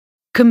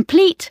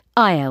Complete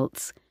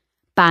IELTS,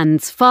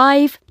 Bands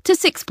 5 to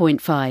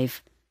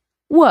 6.5.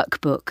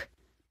 Workbook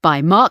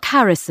by Mark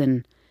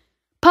Harrison.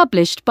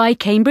 Published by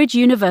Cambridge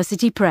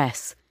University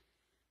Press.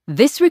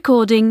 This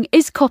recording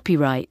is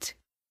copyright.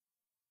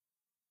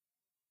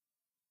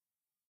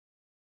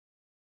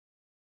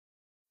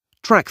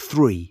 Track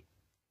 3.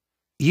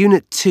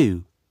 Unit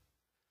 2.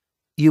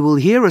 You will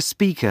hear a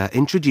speaker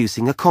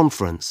introducing a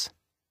conference.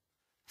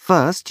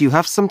 First, you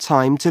have some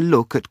time to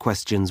look at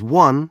questions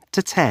 1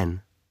 to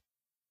 10.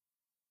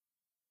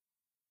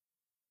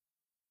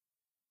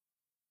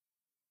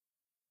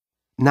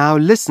 Now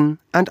listen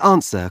and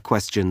answer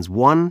questions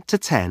 1 to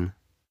 10.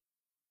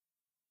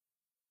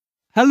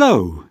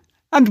 Hello,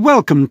 and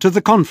welcome to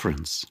the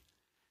conference.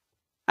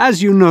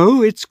 As you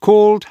know, it's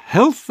called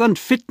Health and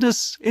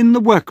Fitness in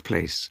the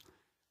Workplace,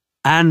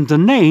 and the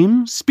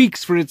name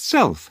speaks for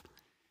itself.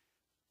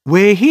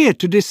 We're here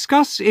to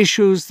discuss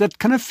issues that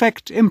can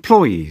affect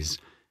employees,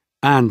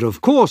 and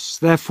of course,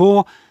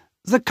 therefore,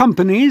 the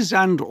companies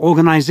and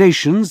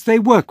organizations they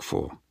work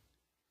for.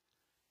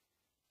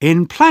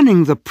 In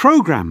planning the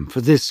program for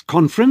this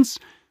conference,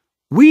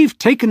 we've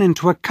taken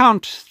into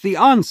account the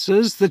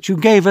answers that you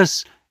gave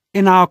us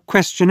in our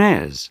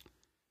questionnaires.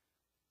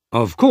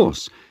 Of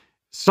course,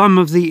 some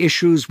of the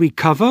issues we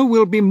cover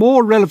will be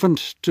more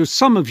relevant to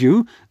some of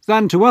you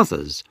than to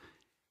others,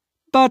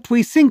 but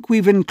we think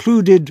we've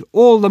included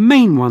all the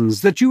main ones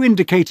that you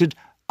indicated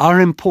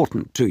are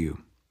important to you.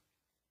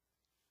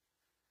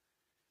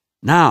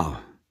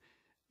 Now,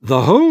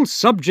 the whole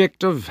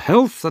subject of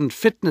health and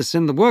fitness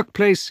in the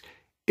workplace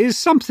is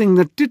something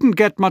that didn't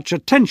get much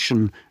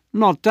attention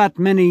not that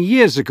many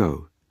years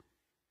ago.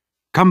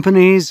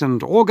 Companies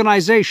and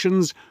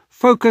organizations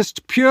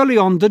focused purely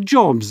on the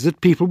jobs that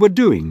people were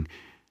doing,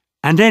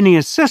 and any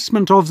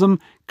assessment of them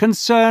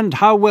concerned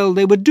how well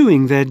they were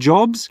doing their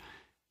jobs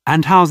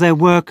and how their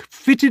work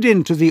fitted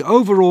into the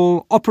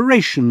overall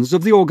operations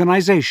of the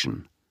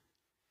organization.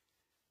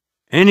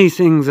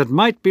 Anything that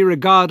might be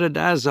regarded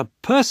as a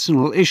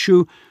personal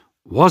issue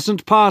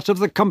wasn't part of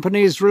the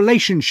company's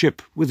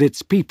relationship with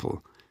its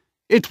people.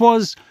 It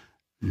was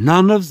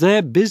none of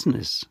their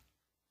business.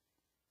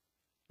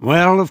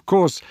 Well, of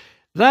course,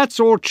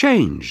 that's all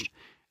changed,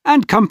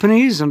 and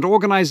companies and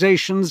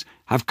organizations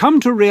have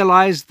come to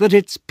realize that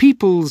its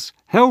people's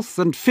health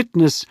and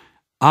fitness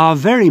are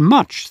very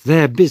much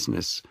their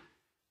business.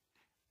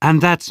 And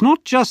that's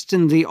not just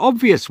in the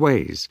obvious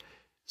ways,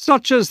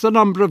 such as the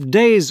number of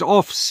days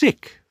off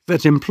sick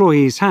that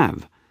employees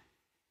have.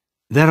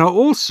 There are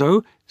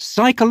also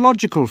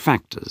psychological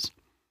factors,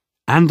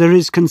 and there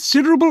is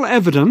considerable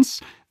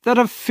evidence that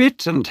a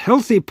fit and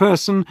healthy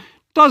person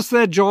does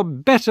their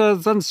job better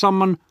than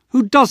someone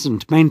who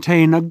doesn't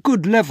maintain a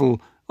good level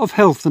of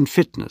health and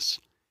fitness.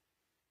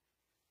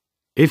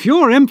 If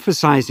you're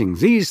emphasizing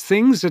these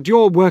things at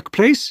your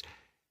workplace,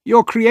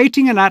 you're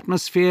creating an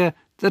atmosphere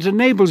that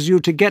enables you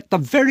to get the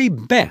very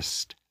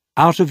best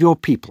out of your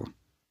people.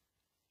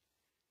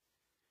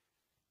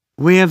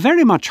 We're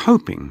very much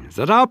hoping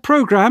that our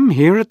program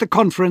here at the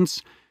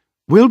conference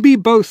will be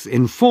both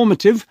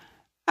informative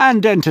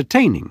and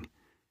entertaining.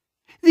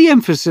 The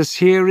emphasis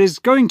here is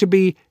going to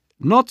be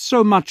not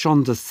so much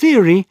on the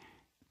theory,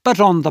 but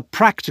on the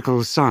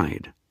practical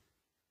side.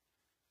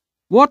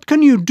 What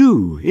can you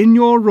do in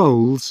your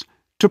roles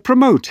to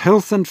promote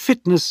health and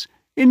fitness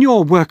in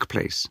your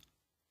workplace?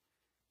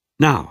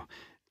 Now,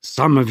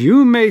 some of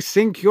you may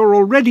think you're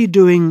already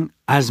doing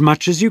as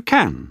much as you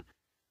can,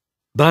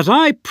 but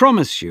I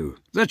promise you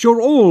that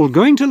you're all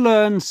going to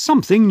learn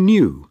something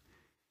new.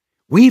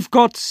 We've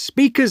got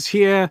speakers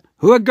here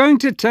who are going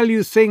to tell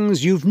you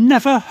things you've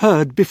never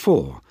heard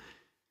before,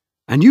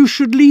 and you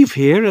should leave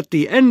here at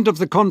the end of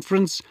the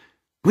conference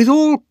with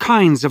all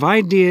kinds of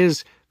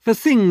ideas for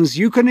things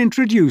you can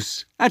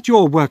introduce at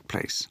your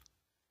workplace.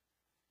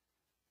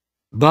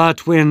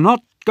 But we're not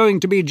going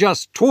to be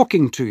just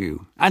talking to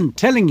you and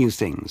telling you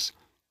things.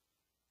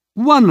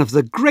 One of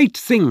the great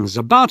things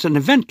about an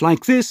event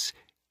like this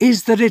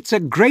is that it's a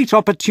great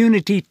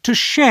opportunity to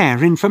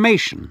share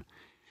information.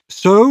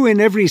 So in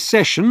every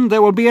session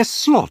there will be a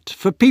slot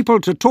for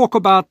people to talk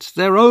about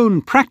their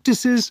own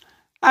practices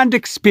and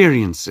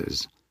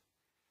experiences.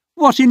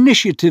 What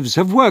initiatives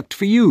have worked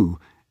for you,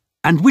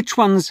 and which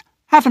ones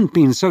haven't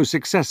been so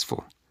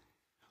successful?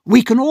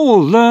 We can all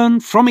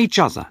learn from each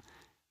other,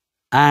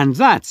 and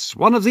that's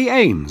one of the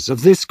aims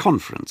of this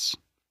conference.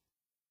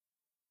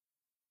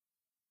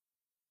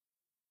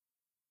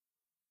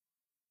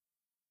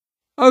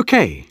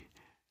 Okay.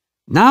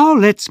 Now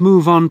let's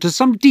move on to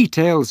some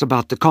details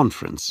about the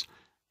conference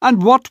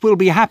and what will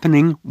be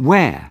happening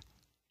where.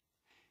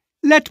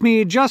 Let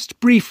me just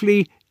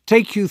briefly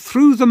take you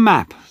through the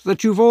map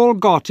that you've all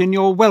got in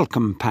your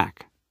welcome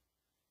pack.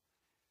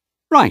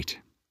 Right.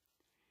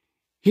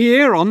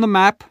 Here on the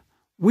map,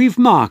 we've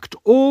marked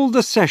all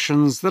the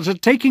sessions that are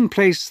taking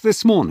place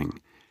this morning,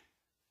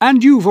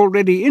 and you've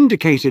already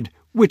indicated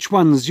which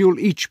ones you'll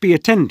each be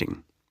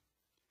attending.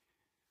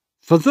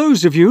 For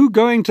those of you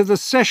going to the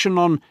session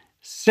on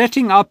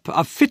setting up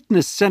a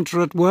fitness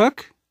centre at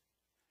work,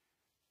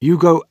 you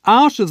go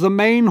out of the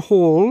main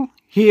hall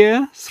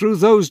here through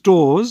those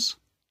doors,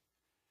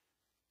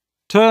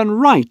 turn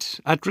right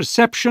at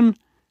reception,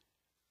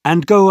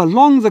 and go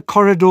along the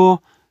corridor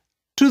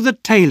to the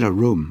tailor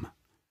room,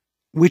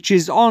 which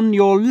is on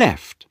your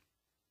left.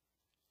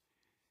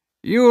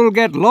 You'll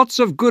get lots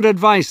of good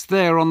advice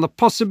there on the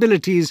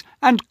possibilities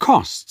and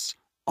costs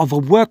of a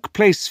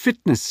workplace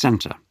fitness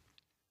centre.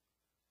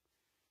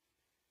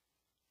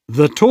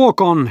 The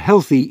talk on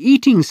healthy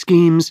eating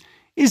schemes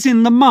is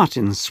in the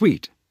Martin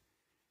suite.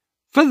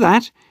 For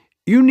that,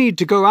 you need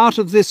to go out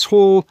of this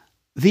hall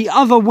the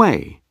other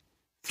way,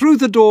 through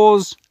the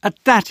doors at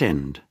that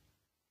end.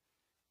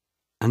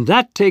 And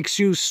that takes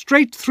you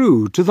straight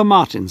through to the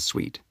Martin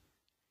suite.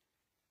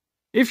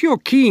 If you're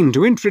keen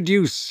to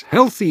introduce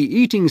healthy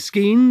eating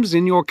schemes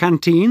in your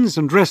canteens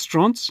and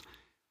restaurants,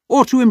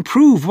 or to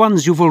improve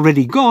ones you've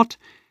already got,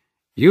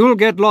 you'll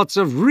get lots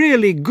of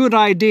really good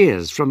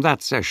ideas from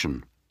that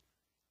session.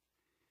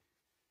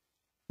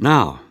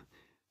 Now,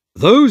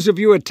 those of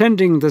you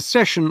attending the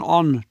session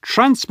on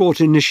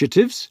transport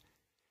initiatives,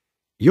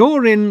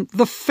 you're in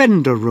the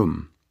fender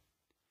room.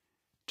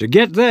 To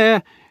get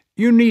there,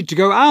 you need to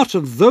go out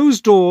of those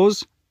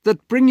doors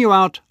that bring you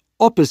out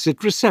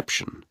opposite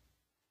reception.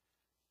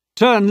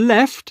 Turn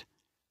left,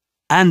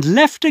 and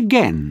left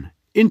again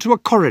into a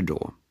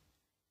corridor.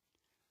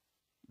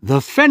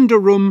 The fender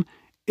room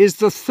is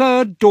the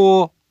third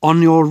door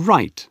on your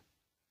right.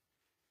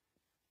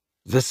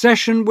 The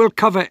session will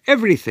cover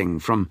everything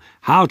from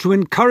how to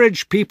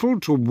encourage people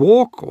to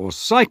walk or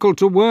cycle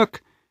to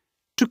work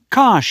to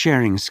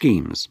car-sharing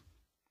schemes.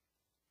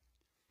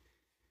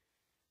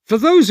 For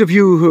those of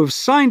you who have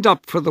signed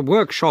up for the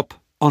workshop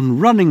on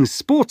running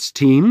sports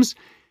teams,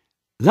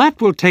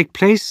 that will take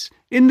place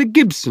in the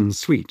Gibson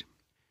suite.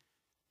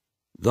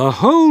 The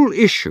whole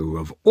issue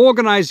of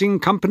organising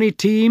company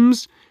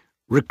teams,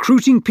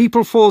 recruiting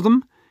people for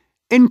them,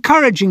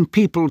 encouraging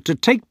people to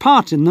take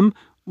part in them,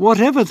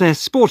 whatever their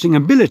sporting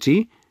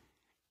ability,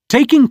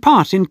 taking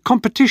part in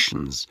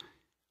competitions,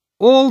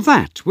 all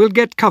that will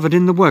get covered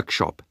in the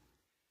workshop.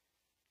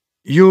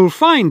 You'll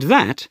find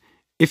that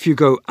if you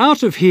go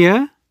out of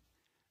here,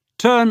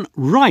 turn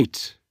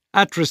right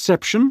at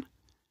reception,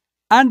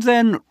 and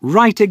then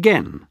right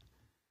again.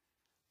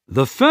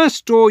 The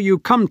first door you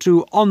come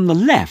to on the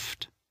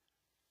left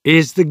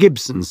is the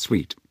Gibson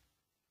suite.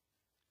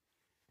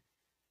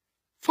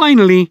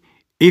 Finally,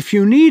 if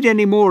you need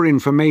any more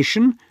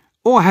information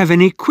or have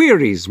any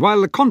queries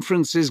while the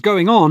conference is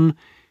going on,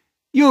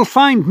 you'll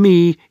find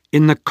me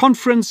in the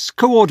conference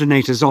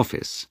coordinator's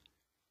office.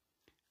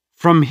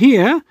 From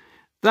here,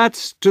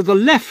 that's to the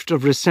left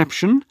of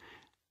reception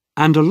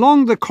and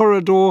along the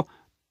corridor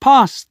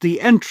past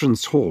the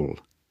entrance hall.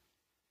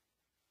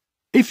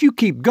 If you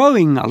keep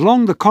going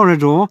along the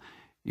corridor,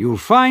 you'll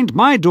find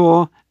my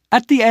door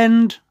at the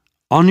end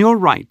on your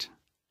right.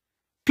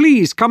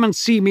 Please come and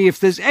see me if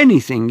there's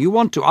anything you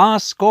want to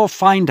ask or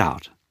find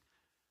out.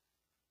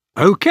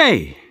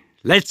 OK,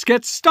 let's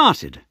get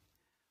started.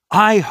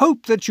 I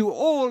hope that you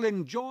all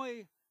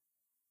enjoy